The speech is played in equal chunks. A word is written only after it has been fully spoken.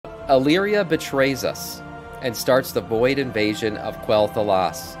Alleria betrays us and starts the void invasion of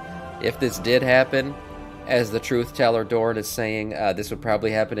Quel'Thalas. If this did happen, as the truth teller Doran is saying, this would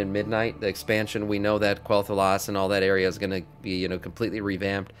probably happen in midnight. The expansion, we know that Quel'Thalas and all that area is going to be, you know, completely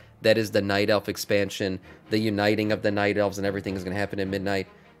revamped. That is the Night Elf expansion. The uniting of the Night Elves and everything is going to happen in midnight.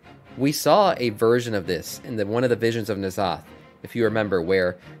 We saw a version of this in one of the visions of N'Zoth, if you remember,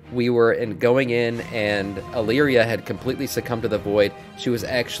 where we were going in and Alleria had completely succumbed to the void. She was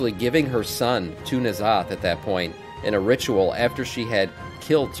actually giving her son to N'Zoth at that point in a ritual after she had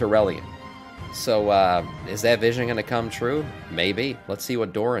killed Tyrellian. So, is that vision going to come true? Maybe. Let's see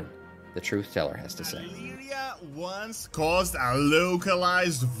what Doran, the truth teller, has to say. Alleria once caused a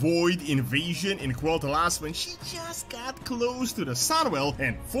localized void invasion in Quel'Thalas when she just got close to the Sunwell,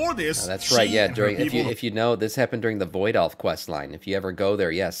 and for this, that's right. Yeah, during if you know, this happened during the Void Elf quest line. If you ever go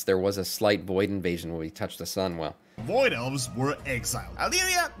there, yes, there was a slight void invasion when we touched the Sunwell. Void Elves were exiled.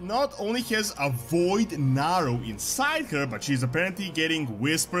 Alleria not only has a void narrow inside her, but she's apparently getting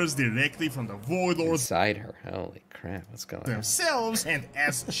whispers directly from the Void Lords inside her. Holy crap, what's going on? Themselves, and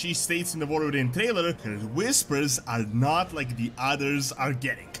as she states in the War Within trailer, her whispers are not like the others are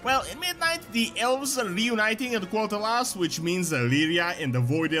getting. Well, in midnight, the elves are reuniting at Quel'Thalas, which means Alleria and the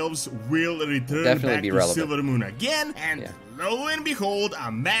Void Elves will return back to Silver Moon again, and lo and behold,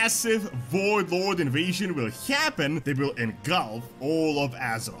 a massive Void Lord invasion will happen that will engulf all of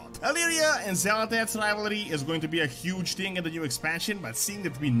Azeroth. Alleria and Xal'atath's rivalry is going to be a huge thing in the new expansion, but seeing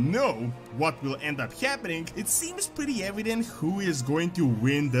that we know what will end up happening, it seems pretty evident who is going to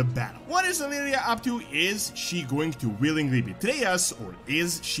win the battle. What is Alleria up to? Is she going to willingly betray us, or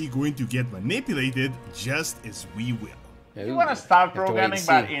is she going to get manipulated just as we will? You want to start programming,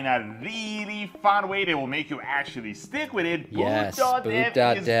 but in a really fun way that will make you actually stick with it. Yes,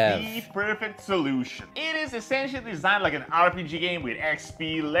 Boot.dev is the perfect solution. It is essentially designed like an RPG game with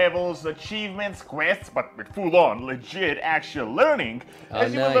XP, levels, achievements, quests, but with full-on, legit, actual learning,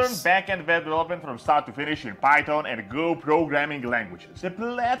 as you will learn back-end web development from start to finish in Python and Go programming languages. The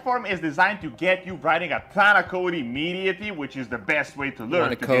platform is designed to get you writing a ton of code immediately, which is the best way to learn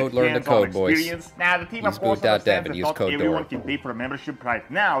learn the code, boys. Now, the team, of course, understands that not everyone can pay for a membership right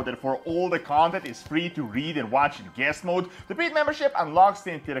now, therefore all the content is free to read and watch in guest mode. The paid membership unlocks the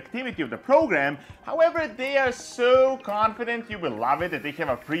interactivity of the program. However, they are so confident you will love it that they have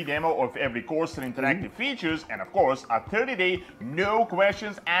a free demo of every course and interactive features, and of course a 30-day no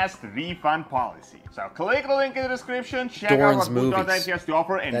questions asked refund policy. So click the link in the description, check out what Boot.dev has to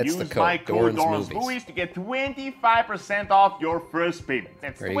offer, and use my code DoransMovies to get 25% off your first payment.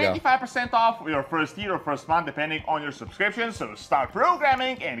 That's 25% off your first year or first month depending on your subscription. So start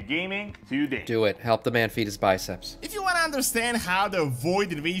programming and gaming today. Do it. Help the man feed his biceps. If you want to understand how the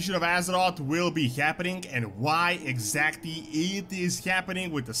Void invasion of Azeroth will be happening and why exactly it is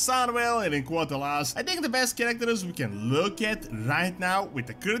happening with the Sunwell and in Quel'Thalas, I think the best characters we can look at right now with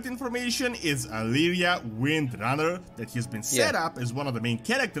the current information is Alleria Windrunner, that has been set up as one of the main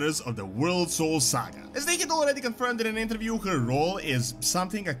characters of the World Soul Saga. As they had already confirmed in an interview, her role is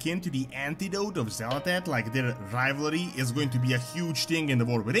something akin to the antidote of Xal'atath, like their rivalry is going to be a huge thing in the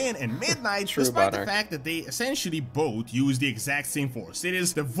War Within and Midnight, despite the fact that they essentially both use the exact same force. It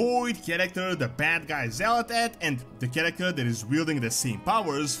is the Void character, the bad guy Xal'atath, and the character that is wielding the same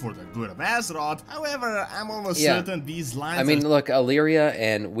powers for the good of Azeroth. However, I'm almost certain these lines I mean, look, Alleria,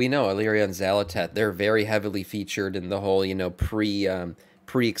 and we know Alleria and Xal'atath, they're very heavily featured in the whole, you know,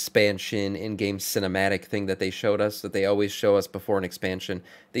 pre-expansion in-game cinematic thing that they showed us, that they always show us before an expansion.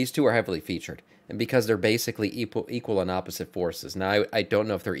 These two are heavily featured. And because they're basically equal and opposite forces. Now, I don't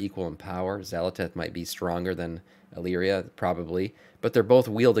know if they're equal in power. Xal'atath might be stronger than Alleria, probably. But they're both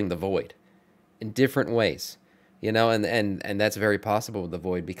wielding the Void in different ways. You know, and that's very possible with the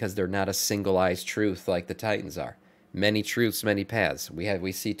Void because they're not a single-eyed truth like the Titans are. Many truths, many paths.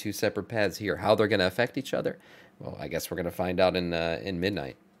 We see two separate paths here. How they're going to affect each other? Well, I guess we're going to find out in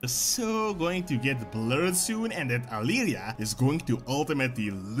Midnight. So going to get blurred soon, and that Alleria is going to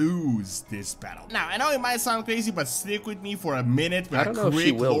ultimately lose this battle. Now, I know it might sound crazy, but stick with me for a minute with a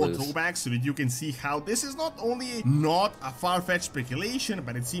quick lore throwback so that you can see how this is not only not a far-fetched speculation,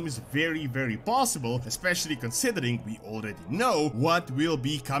 but it seems very, very possible, especially considering we already know what will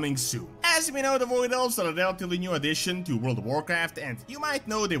be coming soon. As we know, the Void Elves are a relatively new addition to World of Warcraft, and you might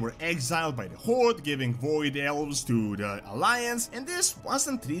know they were exiled by the Horde, giving Void Elves to the Alliance, and this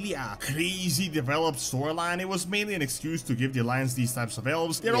wasn't really a crazy developed storyline. It was mainly an excuse to give the Alliance these types of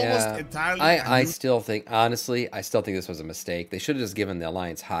elves. They're almost entirely... I still think, honestly, I still think this was a mistake. They should have just given the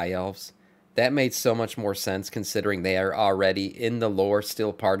Alliance high elves. That made so much more sense considering they are already in the lore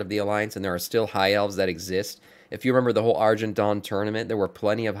still part of the Alliance, and there are still high elves that exist If you remember the whole Argent Dawn tournament, there were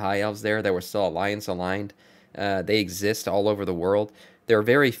plenty of High Elves there that were still Alliance aligned. They exist all over the world. They're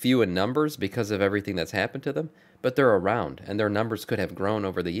very few in numbers because of everything that's happened to them, but they're around, and their numbers could have grown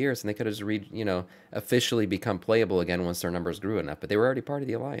over the years, and they could have officially become playable again once their numbers grew enough, but they were already part of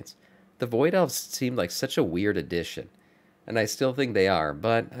the Alliance. The Void Elves seemed like such a weird addition, and I still think they are,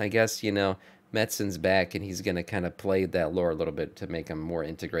 but I guess, Metzen's back, and he's going to kind of play that lore a little bit to make them more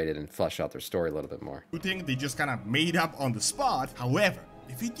integrated and flesh out their story a little bit more. You think they just kind of made up on the spot. However,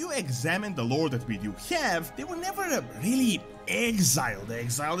 if you do examine the lore that we do have, they were never really exiled.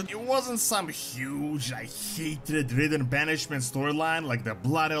 It wasn't some huge, hatred-ridden banishment storyline like the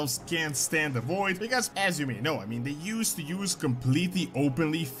Blood Elves can't stand the Void, because as you may know, I mean, they used to use completely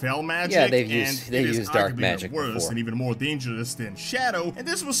openly Fel magic. Yeah, they used dark magic worse before. And even more dangerous than Shadow, and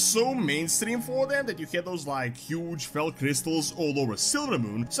this was so mainstream for them that you had those like huge Fel crystals all over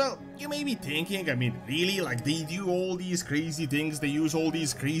Silvermoon. So you may be thinking, I mean, really, like they do all these crazy things, they use all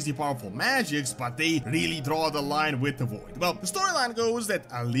these crazy powerful magics, but they really draw the line with the Void. Well, the storyline goes that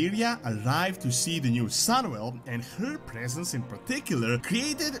Alleria arrived to see the new Sunwell, and her presence in particular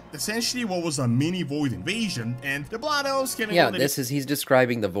created essentially what was a mini Void invasion, and the Blood Elves came in. Yeah, he's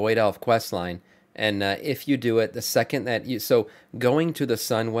describing the Void Elf questline, and if you do it, the second that so going to the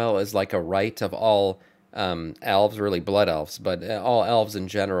Sunwell is like a rite of all elves, really Blood Elves, but all elves in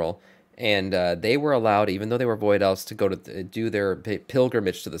general. And they were allowed, even though they were Void Elves, to go to do their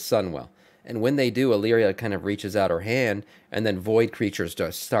pilgrimage to the Sunwell. And when they do, Alleria kind of reaches out her hand, and then Void creatures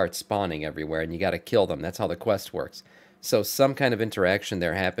just start spawning everywhere, and you got to kill them. That's how the quest works. So some kind of interaction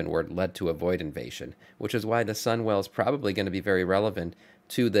there happened where it led to a Void invasion, which is why the Sunwell is probably going to be very relevant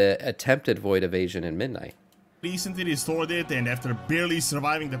to the attempted Void invasion in Midnight. Recently restored it, and after barely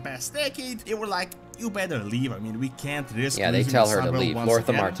surviving the past decade, they were like, you better leave. I mean, we can't risk. Yeah, they tell her to leave.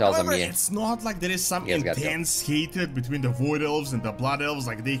 Lorthamar tells them, yeah. It's not like there is some intense hatred between the Void Elves and the Blood Elves,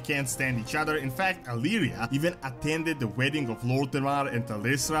 like they can't stand each other. In fact, Alleria even attended the wedding of Lorthamar and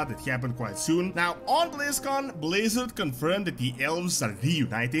Talisra that happened quite soon. Now, on BlizzCon, Blizzard confirmed that the Elves are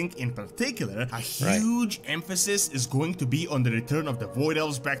reuniting. In particular, a huge emphasis is going to be on the return of the Void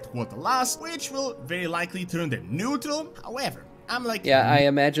Elves back to Quel'Thalas, which will very likely turn them neutral. However, I'm like... Yeah, I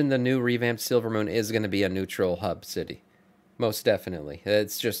imagine the new revamped Silvermoon is going to be a neutral hub city. Most definitely.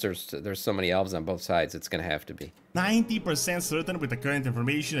 It's just there's so many elves on both sides, it's going to have to be. 90% certain with the current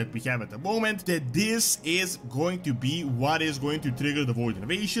information that we have at the moment that this is going to be what is going to trigger the Void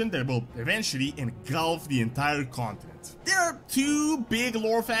invasion that will eventually engulf the entire continent. There are two big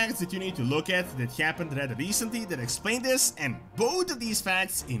lore facts that you need to look at that happened rather recently that explain this, and both of these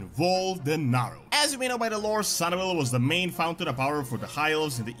facts involve the Naru. As you may know by the lore, Sunwell was the main fountain of power for the High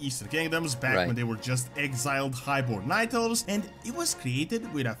Elves in the Eastern Kingdoms back when they were just exiled Highborn Night Elves, and it was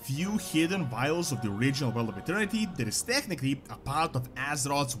created with a few hidden vials of the original Well of Eternity that is technically a part of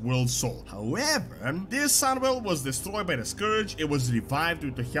Azeroth's World Soul. However, this Sunwell was destroyed by the Scourge. It was revived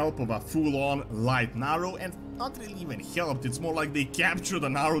with the help of a full-on light Naru, and not really even helped. It's more like they captured the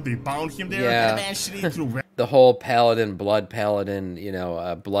Naru, they bound him there, and eventually through the whole Paladin, Blood Paladin,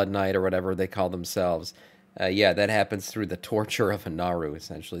 Blood Knight or whatever they call themselves. Yeah, that happens through the torture of a Naru,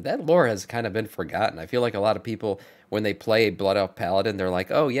 essentially. That lore has kind of been forgotten. I feel like a lot of people, when they play Blood Elf Paladin, they're like,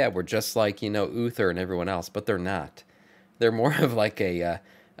 oh yeah, we're just like, Uther and everyone else, but they're not. They're more of like a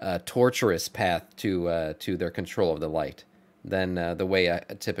torturous path to their control of the light than the way a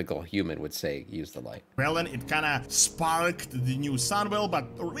typical human would say use the light. Well, and it kind of sparked the new Sunwell, but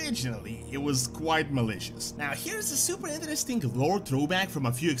originally it was quite malicious. Now here's a super interesting lore throwback from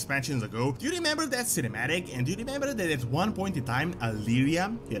a few expansions ago. Do you remember that cinematic? And do you remember that at one point in time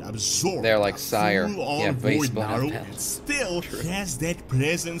Alleria had absorbed they're like Sire, Void Naru and still has that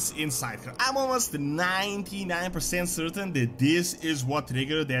presence inside her? I'm almost 99% certain that this is what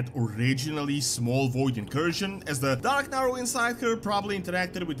triggered that originally small Void incursion, as the Dark Naru inside her probably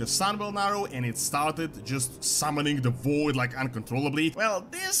interacted with the Sunwell Naru and it started just summoning the Void like uncontrollably. Well,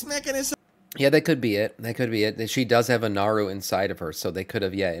 this mechanism... Yeah, that could be it. That could be it. She does have a Naru inside of her, so they could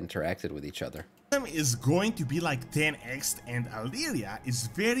have, interacted with each other. Is going to be like 10x, and Alleria is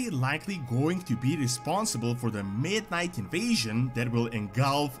very likely going to be responsible for the Midnight invasion that will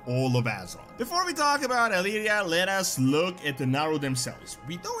engulf all of Azeroth. Before we talk about Alleria, let us look at the Naru themselves.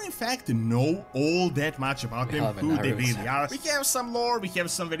 We don't in fact know all that much about them, who they really are. We have some lore, we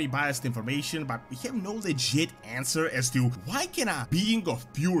have some very biased information, but we have no legit answer as to why can a being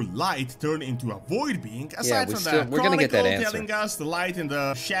of pure light turn into a void being, aside from the we're gonna get that answer. Telling us the light and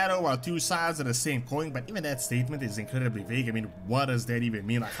the shadow are two sides of the same coin, but even that statement is incredibly vague. I mean, what does that even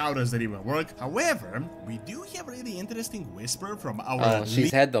mean? Like, how does that even work? However, we do have a really interesting whisper from our...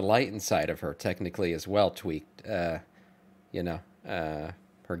 she's had the light inside of her, technically, as well, tweaked. You know, her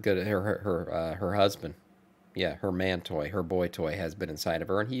husband. Yeah, her man toy, her boy toy has been inside of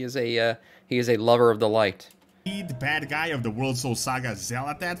her, and he is a lover of the light. The bad guy of the World Soul Saga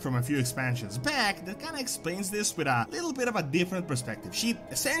Xelatat from a few expansions back that kind of explains this with a little bit of a different perspective. She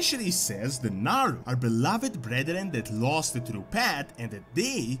essentially says the Naru are beloved brethren that lost the true path and that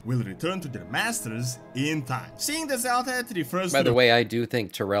they will return to their masters in time. Seeing the Xelatat refers to... By the way, I do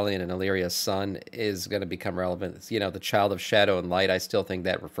think Turelian and Alleria's son is going to become relevant. It's, you know, the child of shadow and light. I still think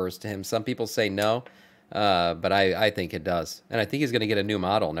that refers to him. Some people say no. But I think it does. And I think he's going to get a new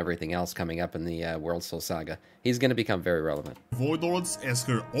model and everything else coming up in the World Soul Saga. He's going to become very relevant. Void Lords as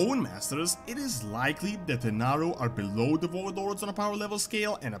her own masters, it is likely that the Naru are below the Void Lords on a power level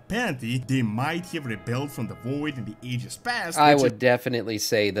scale, and apparently they might have rebelled from the Void in the ages past. I would definitely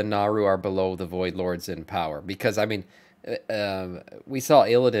say the Naru are below the Void Lords in power, because, I mean, we saw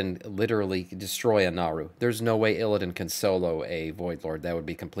Illidan literally destroy a Naru. There's no way Illidan can solo a Void Lord. That would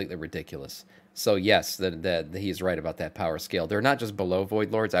be completely ridiculous. So yes, he's right about that power scale. They're not just below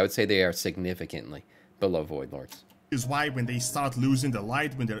Void Lords. I would say they are significantly below Void Lords. Is why when they start losing the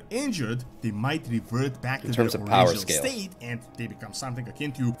light when they're injured, they might revert back to their power original scale state and they become something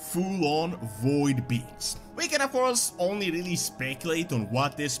akin to full-on void beings. We can of course only really speculate on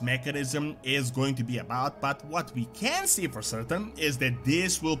what this mechanism is going to be about, but what we can see for certain is that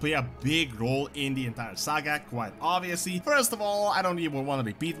this will play a big role in the entire saga, quite obviously. First of all, I don't even want to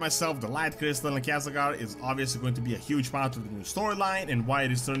repeat myself, the Light Crystal in Kazagar is obviously going to be a huge part of the new storyline and why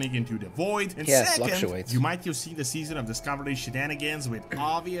it is turning into the void. And yeah, second, you might have seen the Season of Discovery shenanigans with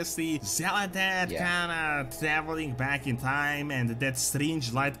obviously Xelatat kinda traveling back in time and that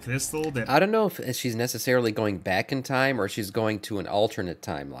strange light crystal that... I don't know if she's necessarily going back in time or she's going to an alternate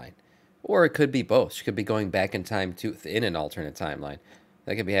timeline. Or it could be both. She could be going back in time in an alternate timeline.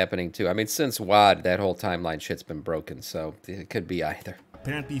 That could be happening too. I mean, since WoD, that whole timeline shit's been broken, so it could be either.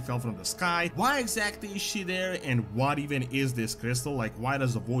 Apparently fell from the sky. Why exactly is she there, and what even is this crystal? Like, why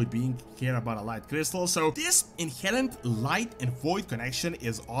does a void being care about a light crystal? So this inherent light and void connection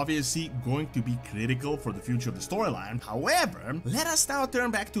is obviously going to be critical for the future of the storyline. However, let us now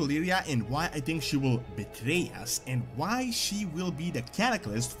turn back to Alleria and why I think she will betray us and why she will be the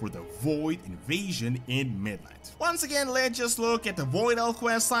catalyst for the void invasion in Midnight. Once again, let's just look at the Void Elf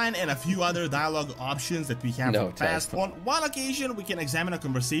questline and a few other dialogue options that we have from the past. On one occasion, we can examine a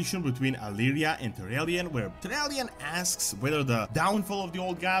conversation between Alleria and Turelian, where Turelian asks whether the downfall of the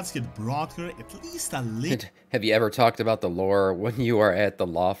old gods had brought her at least a little... Have you ever talked about the lore when you are at the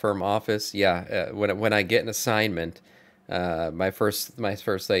law firm office? Yeah, when I get an assignment, my first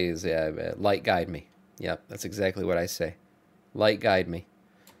say is, light guide me. Yep, that's exactly what I say. Light guide me.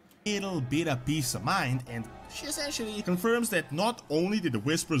 Little bit of peace of mind, and she essentially confirms that not only did the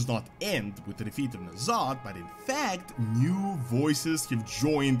Whispers not end with the defeat of N'Zoth, but in fact, new voices have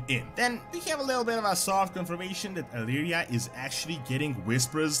joined in. Then we have a little bit of a soft confirmation that Alleria is actually getting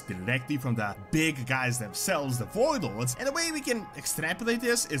Whispers directly from the big guys themselves, the Void Lords, and the way we can extrapolate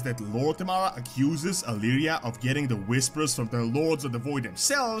this is that Lord Tamara accuses Alleria of getting the Whispers from the Lords of the Void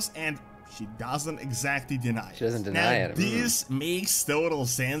themselves, and she doesn't exactly deny it. She doesn't deny it. This makes total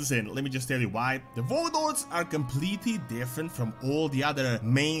sense, and let me just tell you why. The Void Lords are completely different from all the other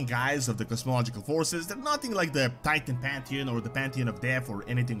main guys of the cosmological forces. They're nothing like the Titan Pantheon or the Pantheon of Death or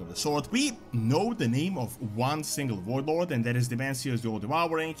anything of the sort. We know the name of one single Void Lord, and that is Demancius the Old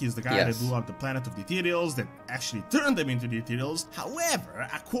Devouring. He's the guy that blew up the planet of the Ethereals, that actually turned them into the Ethereals. However,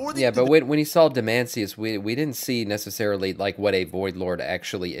 according to... but when he saw Demancius, we didn't see necessarily like what a Void Lord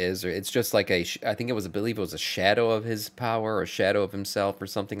actually is, or it's just like I think I believe it was a shadow of his power or a shadow of himself or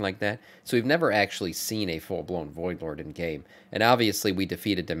something like that. So we've never actually seen a full-blown Void Lord in game. And obviously we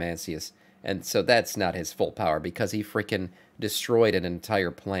defeated Demancius, and so that's not his full power because he freaking destroyed an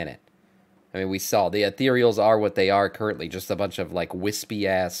entire planet. I mean, we saw the Ethereals are what they are currently, just a bunch of like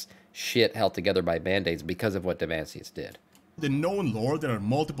wispy-ass shit held together by band-aids because of what Demancius did. The known lore, there are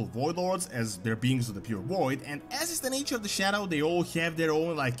multiple Void Lords as they're beings of the pure void, and as is the nature of the Shadow, they all have their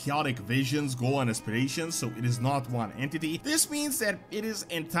own like chaotic visions, goal and aspirations, so it is not one entity. This means that it is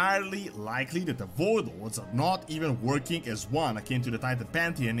entirely likely that the Void Lords are not even working as one, akin to the Titan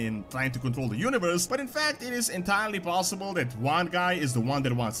Pantheon in trying to control the universe, but in fact it is entirely possible that one guy is the one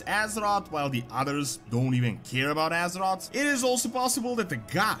that wants Azeroth while the others don't even care about Azeroth. It is also possible that the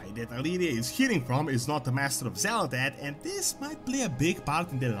guy that Alleria is hearing from is not the Master of Xelatat, and this this might play a big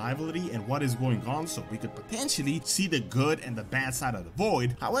part in their rivalry and what is going on, so we could potentially see the good and the bad side of the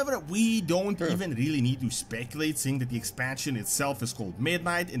Void. However, we don't even really need to speculate, seeing that the expansion itself is called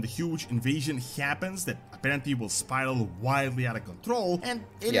Midnight and the huge invasion happens that apparently will spiral wildly out of control, and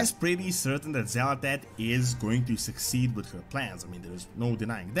it is pretty certain that Xal'atath is going to succeed with her plans. I mean, there's no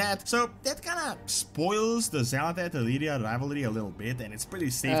denying that, so that kind of spoils the Xal'atath-Alleria rivalry a little bit, and it's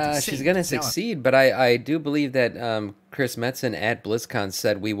pretty safe to say she's gonna succeed, but I do believe that Chris Metzen at BlizzCon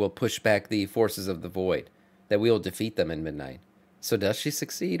said we will push back the forces of the Void, that we will defeat them in Midnight. So does she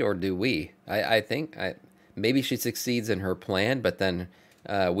succeed, or do we? I think maybe she succeeds in her plan, but then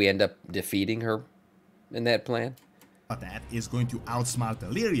we end up defeating her in that plan. That is going to outsmart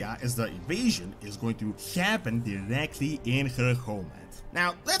Alleria, as the invasion is going to happen directly in her homeland.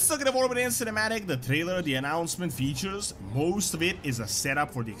 Now, let's look at the Warcraft cinematic. The trailer, the announcement features, most of it is a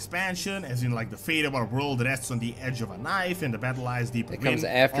setup for the expansion, as in like the fate of our world rests on the edge of a knife and the battle lies deep within. It comes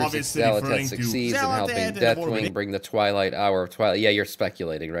after Xal'atath succeeds in helping Deathwing bring the Twilight Hour of Twilight. Yeah, you're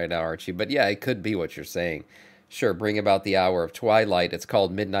speculating right now, Archie, but yeah, it could be what you're saying. Sure, bring about the Hour of Twilight. It's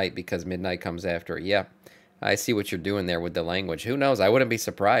called Midnight because Midnight comes after it. Yeah, I see what you're doing there with the language. Who knows? I wouldn't be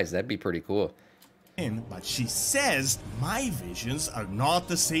surprised. That'd be pretty cool. But she says, my visions are not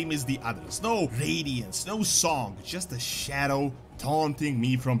the same as the others. No radiance, no song, just a shadow taunting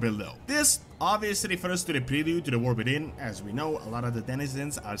me from below. This obviously refers to the prelude to the War Within. As we know, a lot of the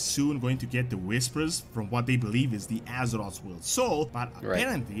denizens are soon going to get the whispers from what they believe is the Azeroth's willed soul, but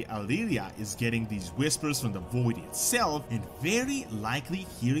apparently Alleria is getting these whispers from the Void itself, and very likely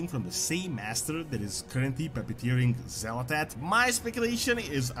hearing from the same master that is currently puppeteering Xal'atath. My speculation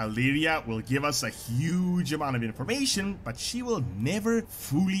is Alleria will give us a huge amount of information, but she will never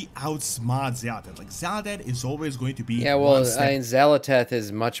fully outsmart Xal'atath. Like, Xal'atath is always going to be Xal'atath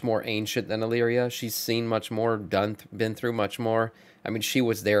is much more ancient than Alleria. She's seen much more, been through much more. I mean, she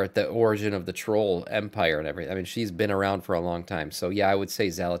was there at the origin of the Troll Empire and everything. I mean, she's been around for a long time. So yeah, I would say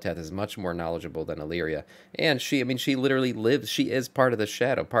Xal'atath is much more knowledgeable than Alleria. And she literally lives, she is part of the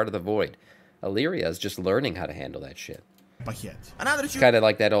Shadow, part of the Void. Illyria is just learning how to handle that shit. But yet, another kind of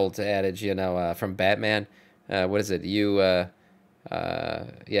like that old adage, you know, from Batman. What is it? You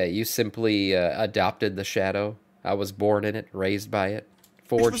simply adopted the Shadow. I was born in it, raised by it,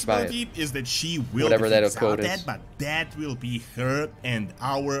 forged by it. Is that she will whatever that code is. But that will be her and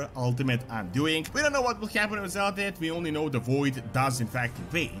our ultimate undoing. We don't know what will happen with Xal'atath. We only know the Void does in fact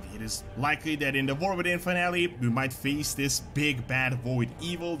invade. It is likely that in the War Within finale, we might face this big bad Void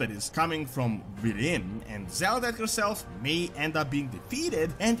evil that is coming from within, and Xal'atath herself may end up being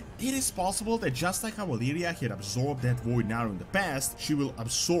defeated, and it is possible that just like how Alleria had absorbed that Void now in the past, she will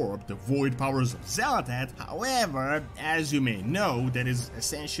absorb the Void powers of Xal'atath. However, as you may know, that is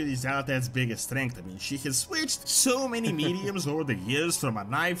essentially Xal'atath's biggest strength. I mean, she has switched so many mediums over the years, from a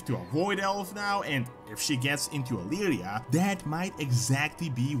knife to a Void Elf now, and if she gets into Alleria, that might exactly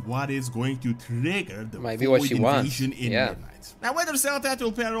be what is going to trigger the Void invasion in Midnight. Now, whether Xal'atath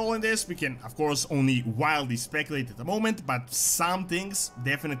will play a role in this, we can, of course, only wildly speculate at the moment, but some things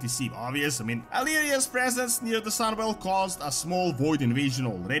definitely seem obvious. I mean, Alleria's presence near the Sunwell caused a small Void invasion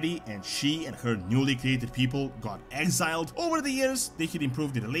already, and she and her newly created people got exiled. Over the years, they had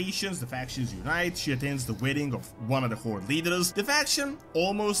improved the relations, the factions unite, she attends the wedding of one of the Horde leaders. The faction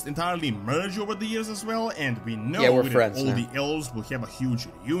almost entirely merged over the years as well, and we know that all the elves will have a huge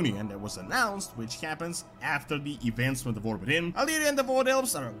reunion that was announced, which happens after the events from the War Within. Alleria and the Void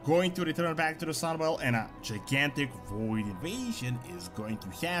Elves are going to return back to the Sunwell, and a gigantic Void invasion is going to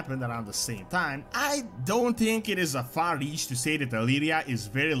happen around the same time. I don't think it is a far reach to say that Alleria is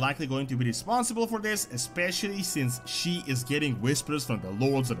very likely going to be responsible for this, especially since she is getting whispers from the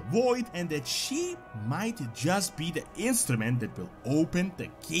Lords of the Void, and that she might just be the instrument that will open the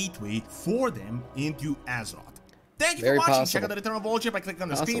gateway for them into Azeroth. Thank you for watching. Check out the Return of Vulture by clicking on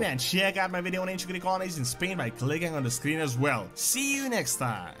the screen, and check out my video on ancient Greek colonies in Spain by clicking on the screen as well. See you next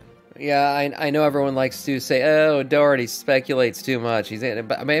time. Yeah, I know everyone likes to say, oh, Doherty speculates too much.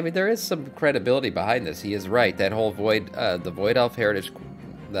 But I mean, there is some credibility behind this. He is right. That whole Void, the Void Elf Heritage,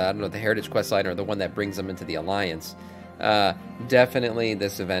 I don't know, the Heritage quest line, or the one that brings them into the Alliance. Definitely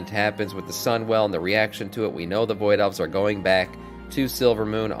this event happens with the Sunwell and the reaction to it. We know the Void Elves are going back to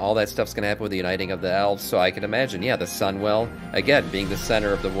Silvermoon. All that stuff's going to happen with the uniting of the elves, so I can imagine, yeah, the Sunwell, again, being the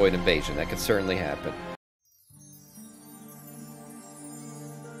center of the Void invasion. That could certainly happen.